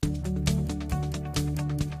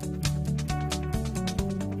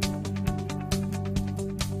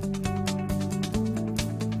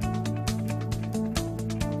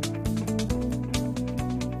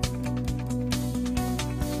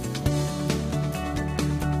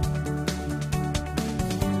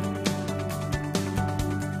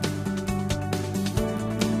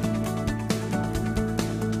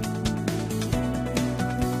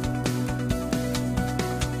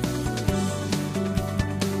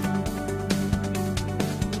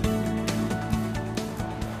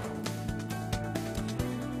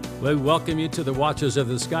We welcome you to the Watchers of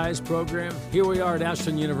the Skies program. Here we are at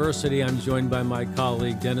Ashland University. I'm joined by my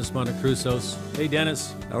colleague, Dennis Montecrusos. Hey,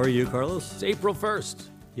 Dennis. How are you, Carlos? It's April 1st.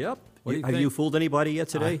 Yep. What do you Have think? you fooled anybody yet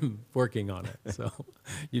today? I'm working on it, so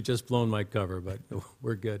you've just blown my cover, but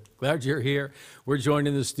we're good. Glad you're here. We're joined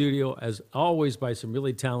in the studio, as always, by some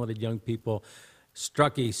really talented young people.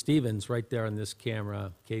 Strucky Stevens right there on this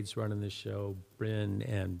camera. Kate's running the show, Bryn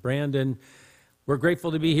and Brandon. We're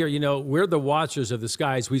grateful to be here. You know, we're the Watchers of the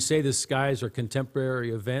Skies. We say the skies are contemporary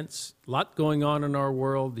events. A lot going on in our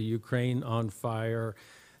world. The Ukraine on fire.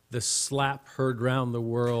 The slap heard round the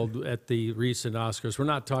world at the recent Oscars. We're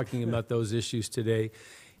not talking about those issues today.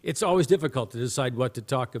 It's always difficult to decide what to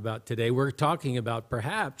talk about today. We're talking about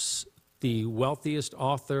perhaps the wealthiest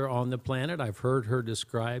author on the planet. I've heard her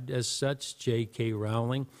described as such, J.K.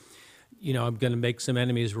 Rowling. You know, I'm going to make some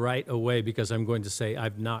enemies right away because I'm going to say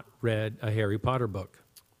I've not read a Harry Potter book.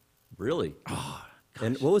 Really? Oh,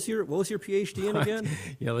 and what was your PhD in again?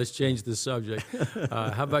 Yeah, let's change the subject.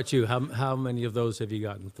 How about you? How many of those have you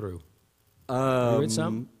gotten through? You read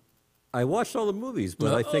some? I watched all the movies,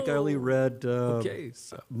 but I think I only read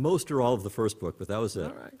most or all of the first book, but that was it.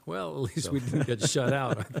 All right. Well, at least we didn't get shut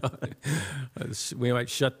out. I thought we might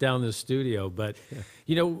shut down the studio. But,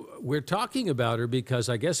 you know, we're talking about her because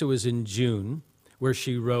I guess it was in June where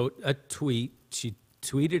she wrote a tweet. She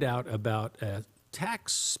tweeted out about a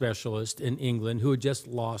tax specialist in England who had just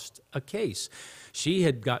lost a case. She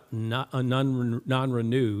had got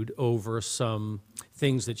non-renewed over some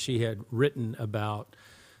things that she had written about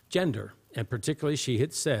gender, and particularly she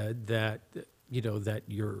had said that, you know, that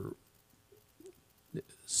your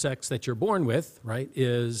sex that you're born with, right,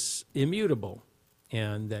 is immutable,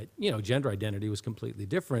 and that, you know, gender identity was completely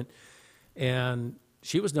different. And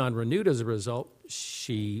she was non-renewed as a result.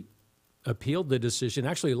 She appealed the decision,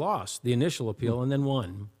 actually lost the initial appeal, and then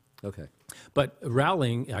won. Okay. But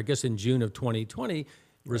Rowling, I guess in June of 2020,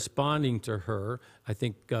 responding to her, I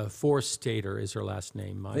think Forstater is her last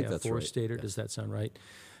name. Maya Forstater, right. Does that sound right?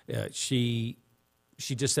 She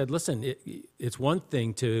just said, listen, it's one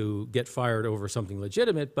thing to get fired over something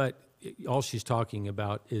legitimate, but all she's talking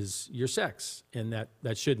about is your sex, and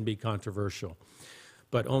that shouldn't be controversial.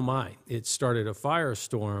 But oh my, it started a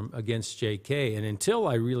firestorm against JK, and until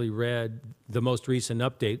I really read the most recent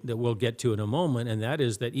update that we'll get to in a moment, and that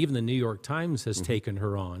is that even the New York Times has taken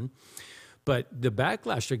her on. But the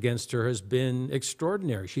backlash against her has been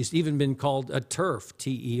extraordinary. She's even been called a TERF,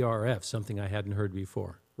 T-E-R-F, something I hadn't heard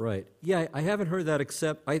before. Right. Yeah, I haven't heard that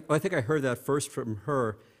except, I think I heard that first from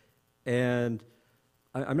her, and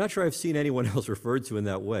I'm not sure I've seen anyone else referred to in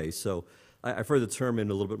that way. So I've heard the term in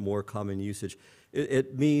a little bit more common usage.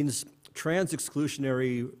 It means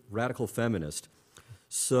trans-exclusionary radical feminist.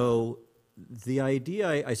 So the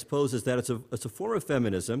idea, I suppose, is that it's a form of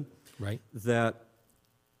feminism, right, that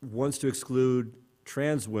wants to exclude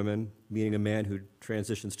trans women, meaning a man who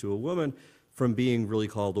transitions to a woman, from being really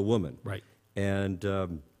called a woman. Right. And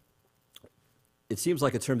it seems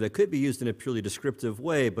like a term that could be used in a purely descriptive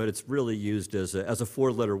way, but it's really used as a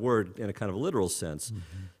four-letter word in a kind of literal sense,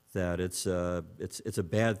 that it's a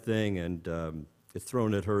bad thing, and it's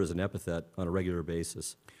thrown at her as an epithet on a regular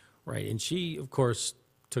basis. Right. And she, of course,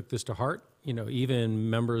 took this to heart. You know, even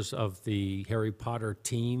members of the Harry Potter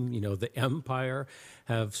team, you know, the Empire,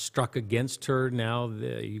 have struck against her now.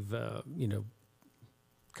 They've, you know,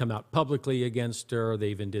 come out publicly against her. They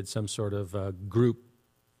even did some sort of group,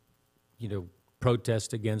 you know,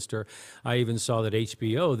 protest against her. I even saw that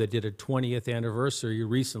HBO, that did a 20th anniversary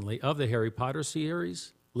recently of the Harry Potter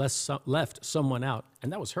series, left someone out,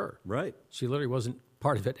 and that was her. Right. She literally wasn't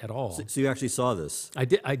part of it at all. So you actually saw this? I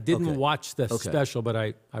didn't watch the special, but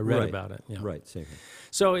I read about it. Yeah. Right, same thing.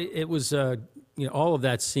 So it was, you know, all of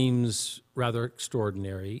that seems rather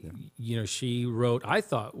extraordinary. Yeah. You know, she wrote, I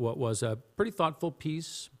thought, what was a pretty thoughtful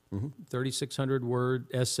piece, 3,600-word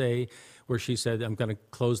essay, where she said, I'm going to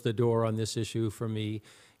close the door on this issue for me.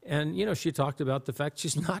 And, you know, she talked about the fact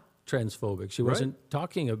she's not transphobic. She wasn't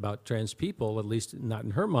talking about trans people, at least not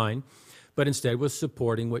in her mind, but instead was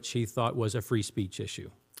supporting what she thought was a free speech issue.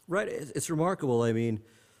 Right. It's remarkable. I mean,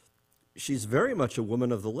 she's very much a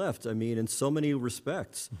woman of the left, I mean, in so many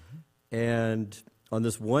respects. And on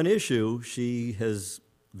this one issue, she has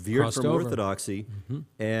veered from orthodoxy,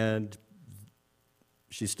 and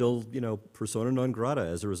she's still, you know, persona non grata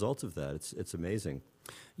as a result of that. It's amazing.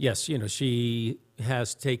 Yes, you know, she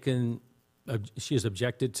has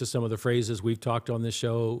objected to some of the phrases we've talked on this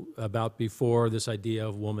show about before, this idea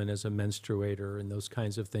of woman as a menstruator and those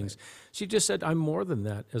kinds of things. Right. She just said, I'm more than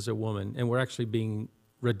that as a woman, and we're actually being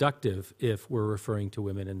reductive if we're referring to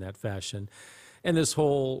women in that fashion. And this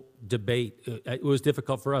whole debate, it was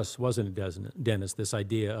difficult for us, wasn't it, Dennis, this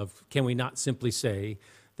idea of can we not simply say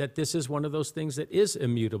that this is one of those things that is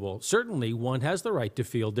immutable? Certainly, one has the right to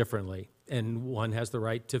feel differently, and one has the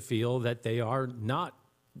right to feel that they are not,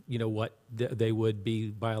 what they would be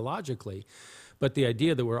biologically. But the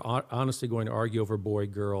idea that we're honestly going to argue over boy,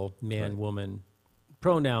 girl, man, woman,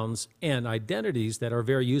 pronouns, and identities that are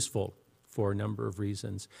very useful for a number of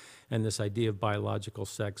reasons, and this idea of biological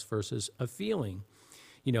sex versus a feeling.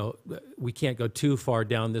 We can't go too far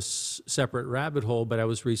down this separate rabbit hole, but I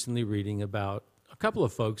was recently reading about a couple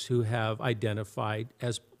of folks who have identified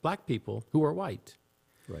as black people who are white.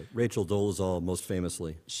 Right. Rachel Dolezal, most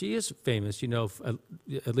famously. She is famous,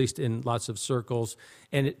 at least in lots of circles.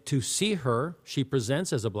 And to see her, she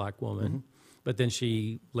presents as a black woman, but then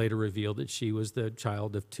she later revealed that she was the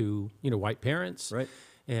child of two, white parents. Right.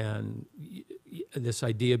 And this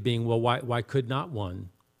idea being, well, why could not one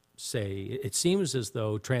say? It seems as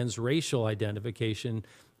though transracial identification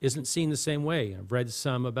isn't seen the same way. I've read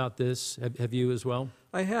some about this. Have you as well?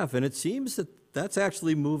 I have, and it seems that that's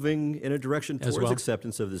actually moving in a direction As towards well?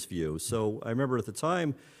 acceptance of this view. So I remember at the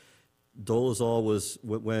time, Dolezal was,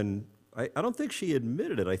 when, I don't think she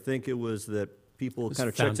admitted it. I think it was that people kind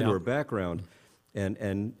of checked found into her out. background.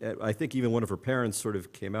 And I think even one of her parents sort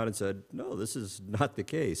of came out and said, no, this is not the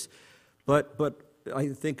case. But I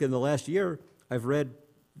think in the last year, I've read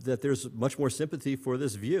that there's much more sympathy for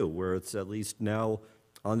this view, where it's at least now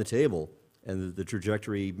on the table, and the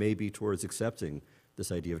trajectory may be towards accepting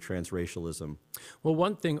this idea of transracialism. Well,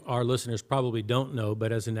 one thing our listeners probably don't know,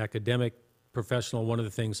 but as an academic professional, one of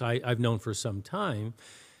the things I've known for some time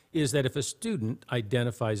is that if a student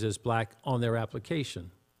identifies as black on their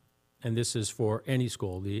application, and this is for any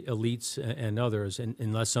school, the elites and others, and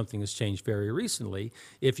unless something has changed very recently,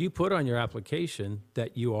 if you put on your application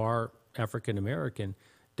that you are African American,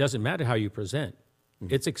 doesn't matter how you present.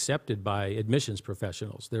 It's accepted by admissions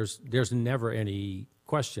professionals. There's never any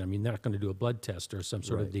question. I mean, they're not going to do a blood test or some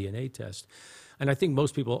sort of DNA test. And I think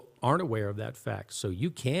most people aren't aware of that fact. So you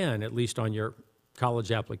can, at least on your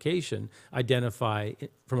college application, identify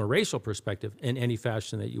from a racial perspective in any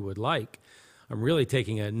fashion that you would like. I'm really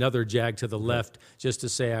taking another jag to the left just to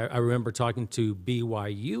say I remember talking to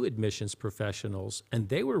BYU admissions professionals, and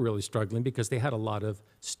they were really struggling because they had a lot of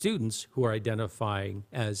students who are identifying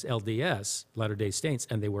as LDS, Latter-day Saints,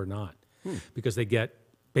 and they were not, because they get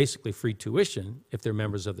basically free tuition if they're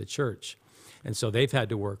members of the church. And so they've had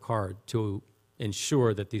to work hard to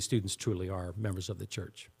ensure that these students truly are members of the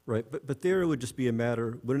church. Right, but there it would just be a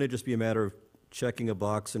matter, wouldn't it just be a matter of checking a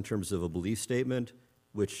box in terms of a belief statement,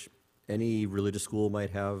 which any religious school might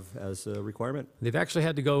have as a requirement? They've actually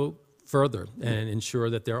had to go further and ensure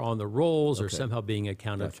that they're on the rolls or Okay. somehow being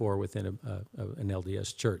accounted for within an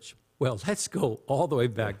LDS church. Well, let's go all the way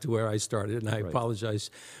back to where I started, and I apologize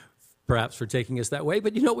perhaps for taking us that way.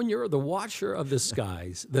 But when you're the watcher of the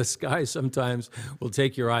skies sometimes will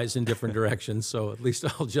take your eyes in different directions, so at least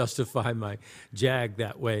I'll justify my jag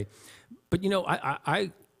that way. But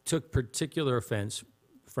I took particular offense,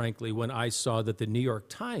 frankly, when I saw that the New York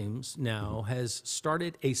Times now has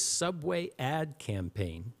started a subway ad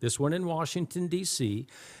campaign, this one in Washington, D.C.,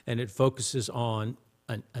 and it focuses on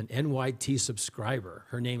an NYT subscriber.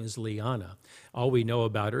 Her name is Liana. All we know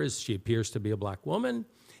about her is she appears to be a black woman,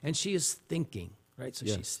 and she is thinking, right? So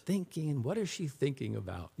she's thinking, and what is she thinking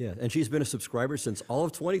about? Yeah, and she's been a subscriber since all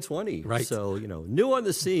of 2020. Right. So, new on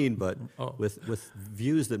the scene, but with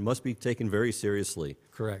views that must be taken very seriously.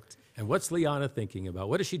 Correct. And what's Liana thinking about?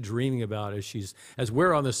 What is she dreaming about as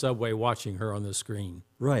we're on the subway watching her on the screen?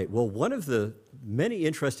 Right. Well, one of the many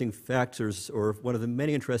interesting factors, or one of the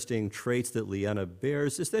many interesting traits that Liana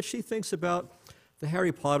bears, is that she thinks about the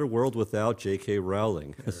Harry Potter world without J.K.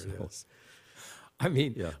 Rowling. There it is. I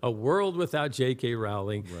mean, a world without J.K.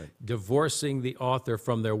 Rowling, divorcing the author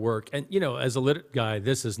from their work. And, as a lit guy,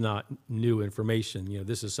 this is not new information.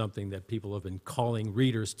 This is something that people have been calling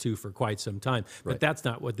readers to for quite some time. But that's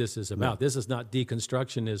not what this is about. This is not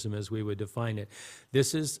deconstructionism as we would define it.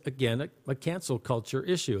 This is, again, a cancel culture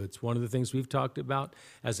issue. It's one of the things we've talked about.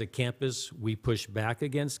 As a campus, we push back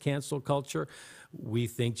against cancel culture. We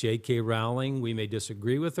think J.K. Rowling, we may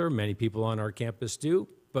disagree with her. Many people on our campus do.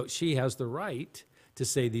 But she has the right to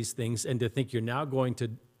say these things, and to think you're now going to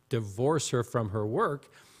divorce her from her work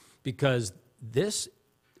because this,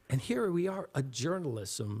 and here we are, a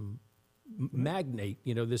journalism magnate,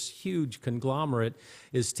 this huge conglomerate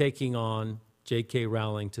is taking on J.K.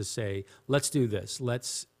 Rowling to say, let's do this.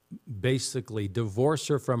 Let's basically divorce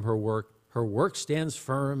her from her work. Her work stands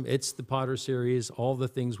firm. It's the Potter series, all the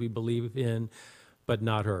things we believe in, but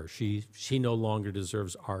not her. She no longer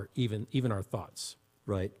deserves even our thoughts.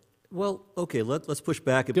 Right. Well, okay, let's push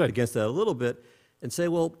back Good. against that a little bit and say,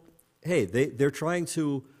 well, hey, they're trying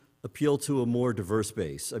to appeal to a more diverse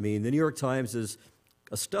base. I mean, the New York Times is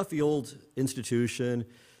a stuffy old institution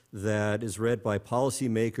that is read by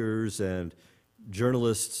policymakers and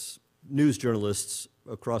journalists, news journalists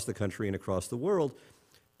across the country and across the world.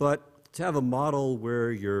 But to have a model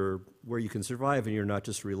where you can survive and you're not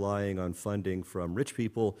just relying on funding from rich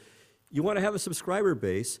people, you want to have a subscriber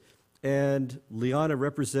base. And Liana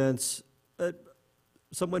represents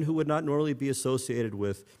someone who would not normally be associated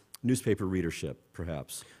with newspaper readership,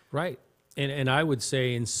 perhaps. Right. And I would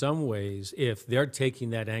say in some ways, if they're taking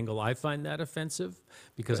that angle, I find that offensive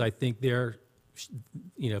because Right. I think they're,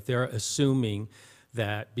 if they're assuming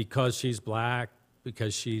that because she's black,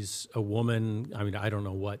 because she's a woman, I mean, I don't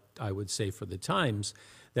know what I would say for the Times,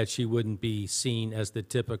 that she wouldn't be seen as the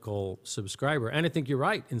typical subscriber. And I think you're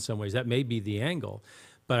right in some ways. That may be the angle.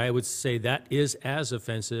 But I would say that is as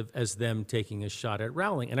offensive as them taking a shot at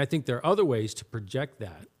Rowling. And I think there are other ways to project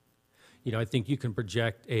that. I think you can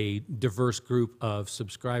project a diverse group of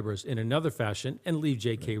subscribers in another fashion and leave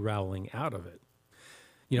J.K. Rowling out of it.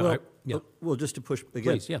 Well, just to push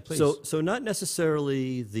again. Please, yeah, please. So not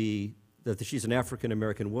necessarily that she's an African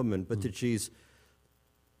American woman, but that she's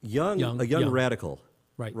a young radical.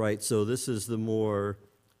 Right. Right. So this is the more,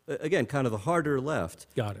 again, kind of the harder left.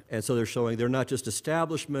 Got it. And so they're showing they're not just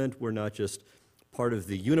establishment. We're not just part of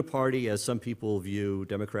the uniparty, as some people view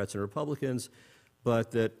Democrats and Republicans,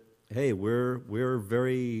 but that, hey, we're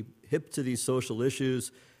very hip to these social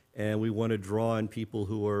issues, and we want to draw in people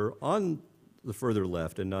who are on the further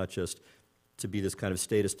left and not just to be this kind of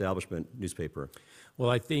state establishment newspaper. Well,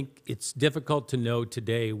 I think it's difficult to know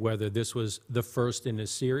today whether this was the first in a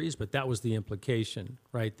series, but that was the implication,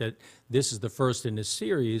 right? That this is the first in a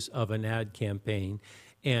series of an ad campaign.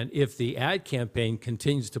 And if the ad campaign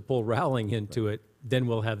continues to pull Rowling into it, then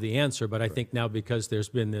we'll have the answer. But I think now because there's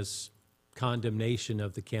been this condemnation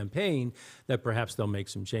of the campaign, that perhaps they'll make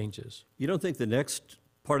some changes. You don't think the next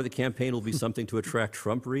part of the campaign will be something to attract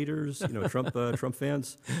Trump readers, Trump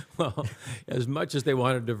fans? Well, as much as they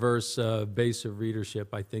want a diverse base of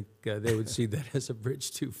readership, I think they would see that as a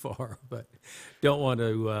bridge too far, but don't want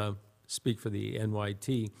to speak for the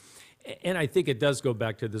NYT. And I think it does go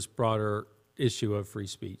back to this broader issue of free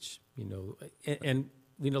speech, and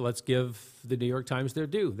let's give the New York Times their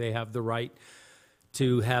due. They have the right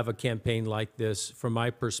to have a campaign like this. From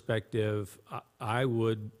my perspective, I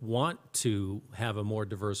would want to have a more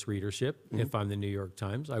diverse readership if I'm the New York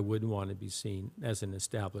Times. I wouldn't want to be seen as an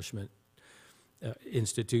establishment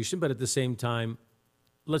institution, but at the same time,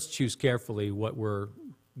 let's choose carefully what we're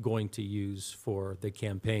going to use for the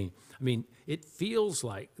campaign. I mean, it feels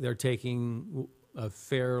like they're taking a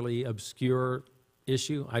fairly obscure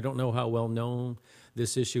issue. I don't know how well known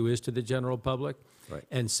this issue is to the general public. Right.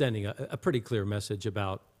 And sending a pretty clear message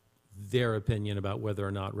about their opinion about whether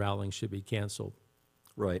or not Rowling should be canceled.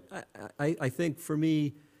 Right. I think for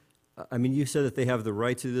me, I mean, you said that they have the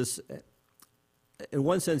right to this. In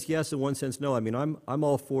one sense, yes. In one sense, no. I mean, I'm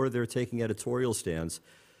all for their taking editorial stands,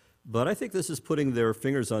 but I think this is putting their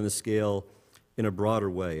fingers on the scale in a broader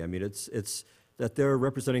way. I mean, it's that they're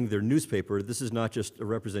representing their newspaper. This is not just a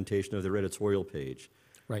representation of their editorial page.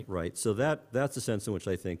 Right. Right. So that's the sense in which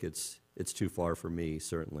I think it's too far for me,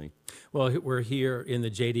 certainly. Well, we're here in the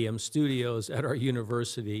JDM studios at our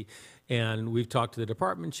university, and we've talked to the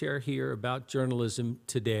department chair here about journalism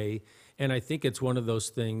today, and I think it's one of those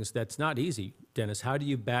things that's not easy, Dennis. How do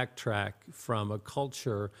you backtrack from a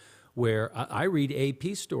culture where I read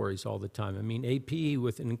AP stories all the time? I mean, AP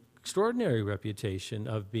with an extraordinary reputation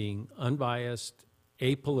of being unbiased,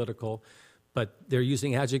 apolitical, but they're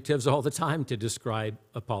using adjectives all the time to describe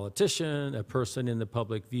a politician, a person in the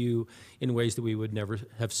public view, in ways that we would never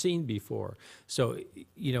have seen before. So,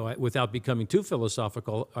 without becoming too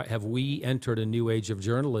philosophical, have we entered a new age of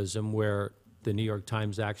journalism where the New York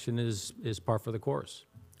Times action is par for the course?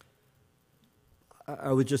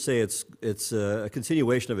 I would just say it's a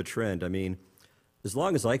continuation of a trend. I mean, as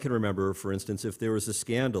long as I can remember, for instance, if there was a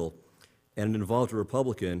scandal and it involved a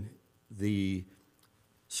Republican, the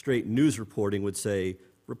straight news reporting would say,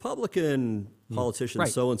 Republican politician Right.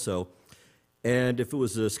 so-and-so. And if it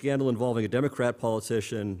was a scandal involving a Democrat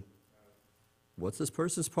politician, what's this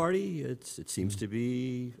person's party? It seems to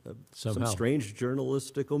be some Somehow. strange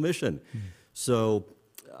journalistic omission. So,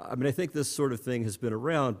 I mean, I think this sort of thing has been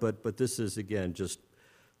around, but this is, again, just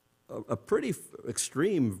a pretty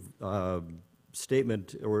extreme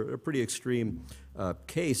statement or a pretty extreme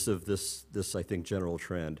case of this, I think, general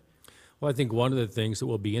trend. Well, I think one of the things that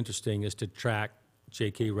will be interesting is to track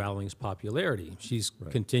J.K. Rowling's popularity. She's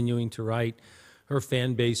continuing to write Her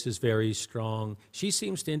fan base is very strong. She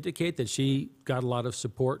seems to indicate that she got a lot of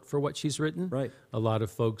support for what she's written. Right. A lot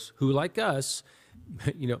of folks who, like us,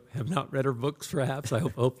 have not read her books, perhaps. I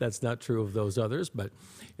hope that's not true of those others, but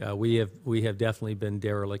we have definitely been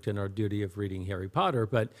derelict in our duty of reading Harry Potter.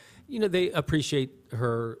 But, they appreciate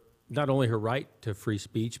her, not only her right to free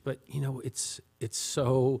speech, but, it's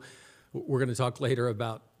so, we're going to talk later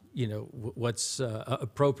about, what's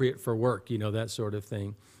appropriate for work, that sort of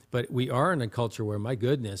thing. But we are in a culture where, my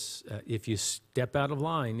goodness, if you step out of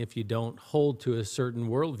line, if you don't hold to a certain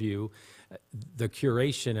worldview, the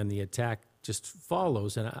curation and the attack just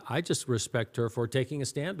follows. And I just respect her for taking a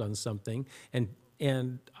stand on something,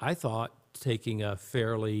 and I thought taking a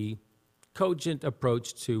fairly cogent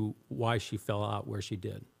approach to why she fell out where she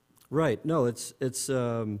did. Right. No, it's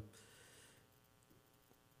on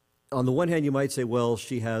the one hand, you might say, well,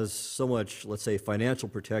 she has so much, let's say, financial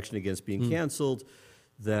protection against being canceled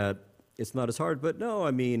that it's not as hard. But no,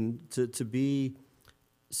 I mean, to be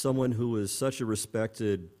someone who is such a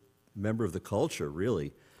respected member of the culture,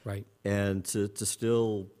 really, Right. and to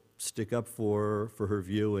still stick up for her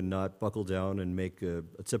view and not buckle down and make a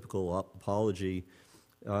typical apology,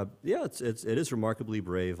 it is remarkably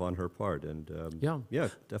brave on her part, and Yeah.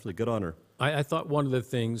 definitely good on her. I thought one of the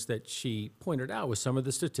things that she pointed out was some of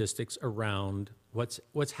the statistics around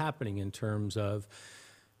what's happening in terms of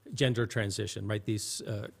gender transition, right? These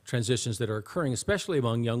transitions that are occurring, especially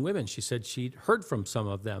among young women. She said she'd heard from some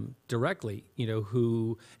of them directly,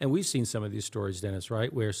 who, and we've seen some of these stories, Dennis,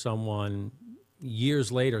 right, where someone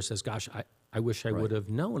years later says, gosh, I wish I would have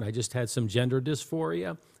known. I just had some gender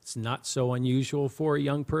dysphoria. It's not so unusual for a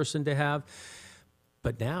young person to have.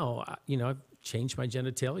 But now, I've changed my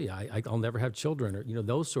genitalia. I'll never have children, or,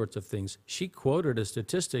 those sorts of things. She quoted a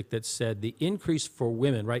statistic that said the increase for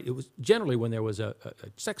women, right? It was generally when there was a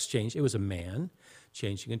sex change, it was a man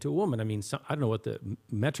changing into a woman. I mean, I don't know what the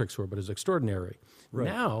metrics were, but it was extraordinary. Right.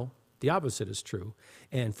 Now, the opposite is true.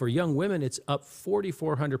 And for young women, it's up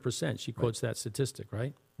 4,400%. She quotes that statistic,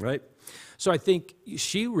 right? Right. So I think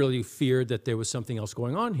she really feared that there was something else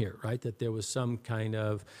going on here, right? That there was some kind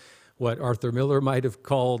of what Arthur Miller might have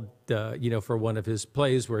called, for one of his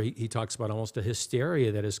plays, where he talks about almost a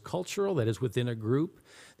hysteria that is cultural, that is within a group,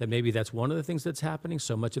 that maybe that's one of the things that's happening.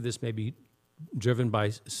 So much of this may be driven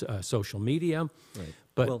by social media. Right.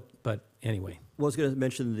 But anyway. Well, I was going to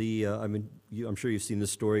mention I'm sure you've seen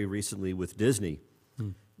this story recently with Disney.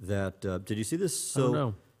 That did you see this? I don't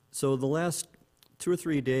know. So the last 2 or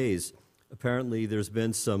 3 days, apparently there's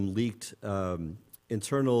been some leaked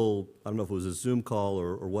internal, I don't know if it was a Zoom call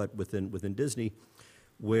or what, within Disney,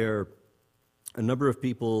 where a number of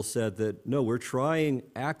people said that, no, we're trying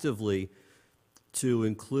actively to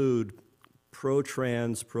include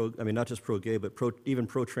pro-trans, not just pro-gay, but even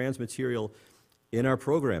pro-trans material in our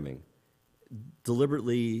programming,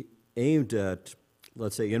 deliberately aimed at,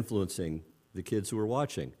 let's say, influencing the kids who are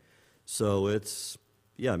watching. So it's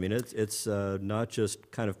not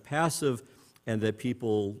just kind of passive, and that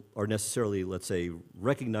people are necessarily, let's say,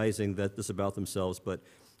 recognizing that this about themselves, but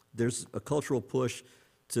there's a cultural push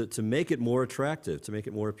to make it more attractive, to make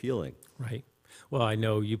it more appealing. Right. Well, I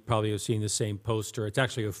know you probably have seen the same poster. It's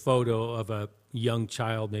actually a photo of a young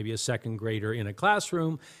child, maybe a second grader, in a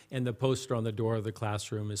classroom, and the poster on the door of the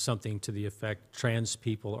classroom is something to the effect, trans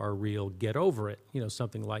people are real, get over it,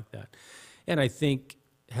 something like that. And I think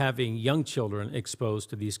having young children exposed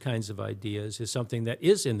to these kinds of ideas is something that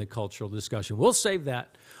is in the cultural discussion. We'll save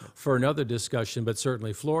that for another discussion, but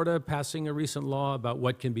certainly Florida passing a recent law about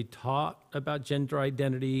what can be taught about gender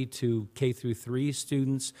identity to K through 3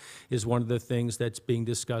 students is one of the things that's being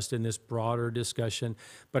discussed in this broader discussion.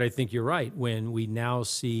 But I think you're right, when we now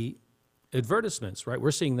see advertisements, right?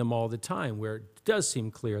 We're seeing them all the time where it does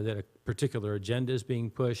seem clear that a particular agenda is being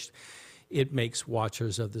pushed. It makes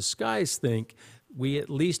Watchers of the Skies think we at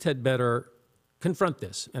least had better confront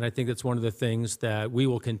this. And I think that's one of the things that we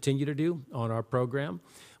will continue to do on our program.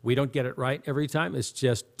 We don't get it right every time. It's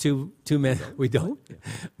just two men. We don't.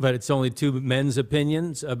 But it's only 2 men's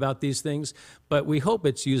opinions about these things. But we hope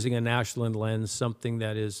it's using a national lens, something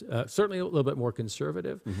that is certainly a little bit more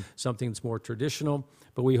conservative, something that's more traditional.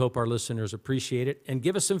 But we hope our listeners appreciate it and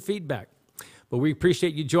give us some feedback. But we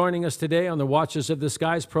appreciate you joining us today on the Watchers of the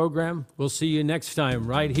Skies program. We'll see you next time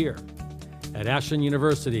right here at Ashland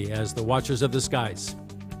University as the Watchers of the Skies.